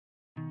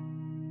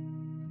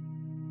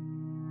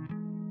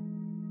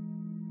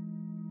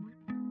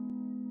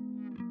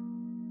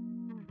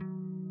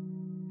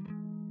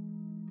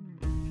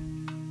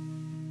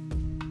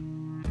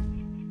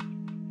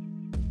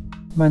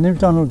My name is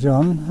Donald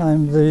John.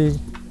 I'm the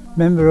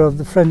member of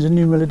the Friends of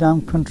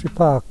Newmillerdam Country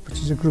Park, which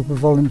is a group of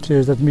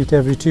volunteers that meet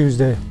every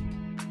Tuesday.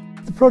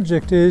 The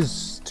project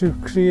is to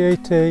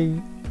create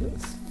a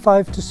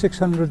 500 to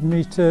 600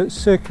 metre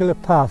circular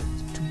path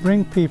to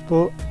bring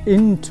people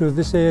into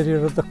this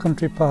area of the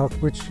country park,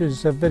 which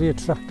is a very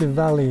attractive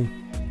valley.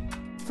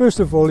 First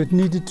of all, it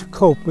needed to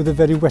cope with the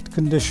very wet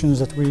conditions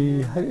that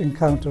we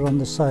encounter on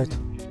the site.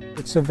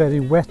 It's a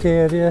very wet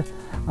area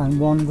and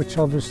one which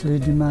obviously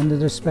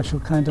demanded a special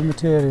kind of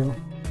material.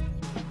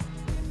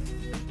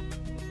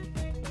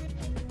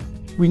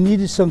 We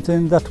needed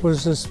something that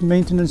was as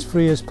maintenance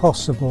free as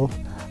possible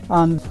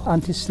and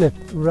anti-slip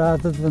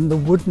rather than the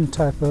wooden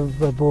type of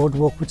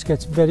boardwalk, which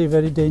gets very,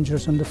 very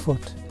dangerous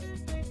underfoot.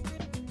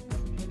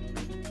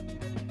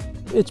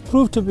 It's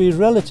proved to be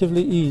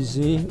relatively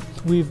easy.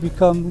 We've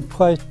become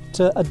quite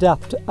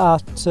adept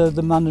at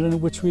the manner in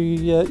which we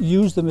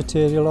use the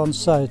material on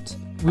site.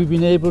 We've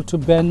been able to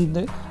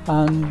bend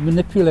and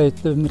manipulate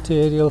the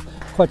material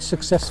quite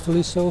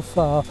successfully so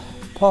far,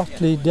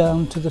 partly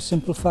down to the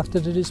simple fact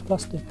that it is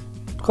plastic.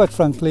 Quite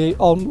frankly,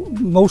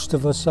 most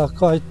of us are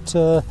quite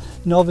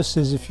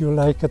novices, if you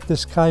like, at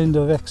this kind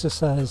of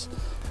exercise.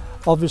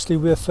 Obviously,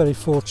 we're very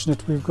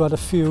fortunate. We've got a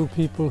few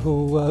people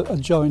who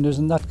join us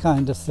and that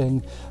kind of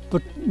thing,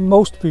 but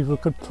most people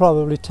could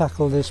probably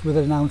tackle this with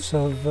an ounce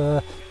of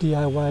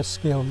DIY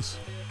skills.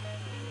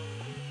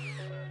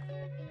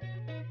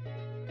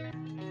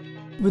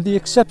 With the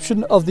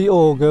exception of the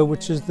auger,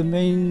 which is the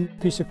main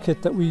piece of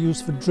kit that we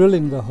use for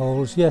drilling the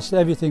holes, yes,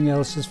 everything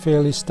else is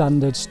fairly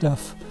standard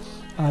stuff.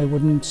 I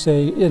wouldn't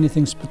say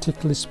anything's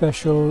particularly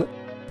special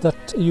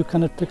that you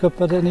cannot pick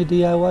up at any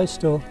DIY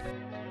store.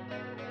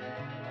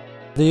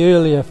 The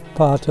earlier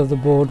part of the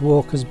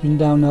boardwalk has been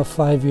down now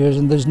 5 years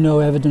and there's no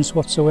evidence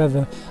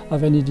whatsoever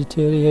of any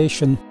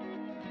deterioration.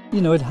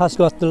 You know, it has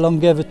got the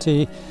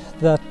longevity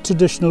that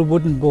traditional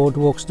wooden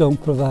boardwalks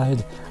don't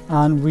provide,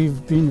 and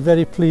we've been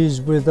very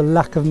pleased with the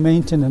lack of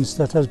maintenance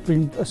that has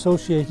been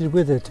associated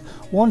with it.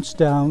 Once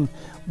down,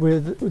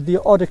 with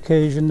the odd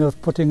occasion of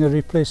putting a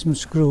replacement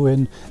screw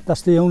in,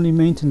 that's the only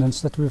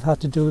maintenance that we've had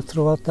to do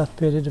throughout that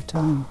period of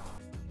time.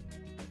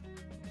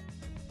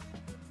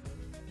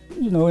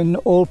 You know, in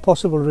all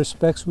possible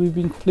respects, we've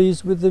been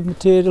pleased with the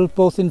material,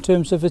 both in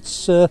terms of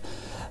its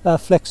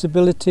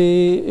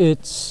flexibility,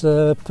 its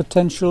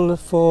potential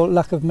for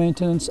lack of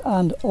maintenance,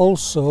 and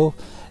also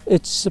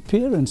its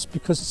appearance,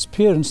 because its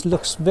appearance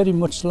looks very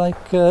much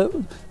like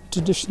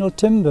traditional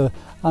timber,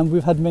 and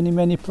we've had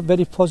many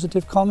very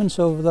positive comments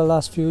over the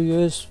last few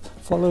years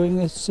following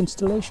its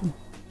installation.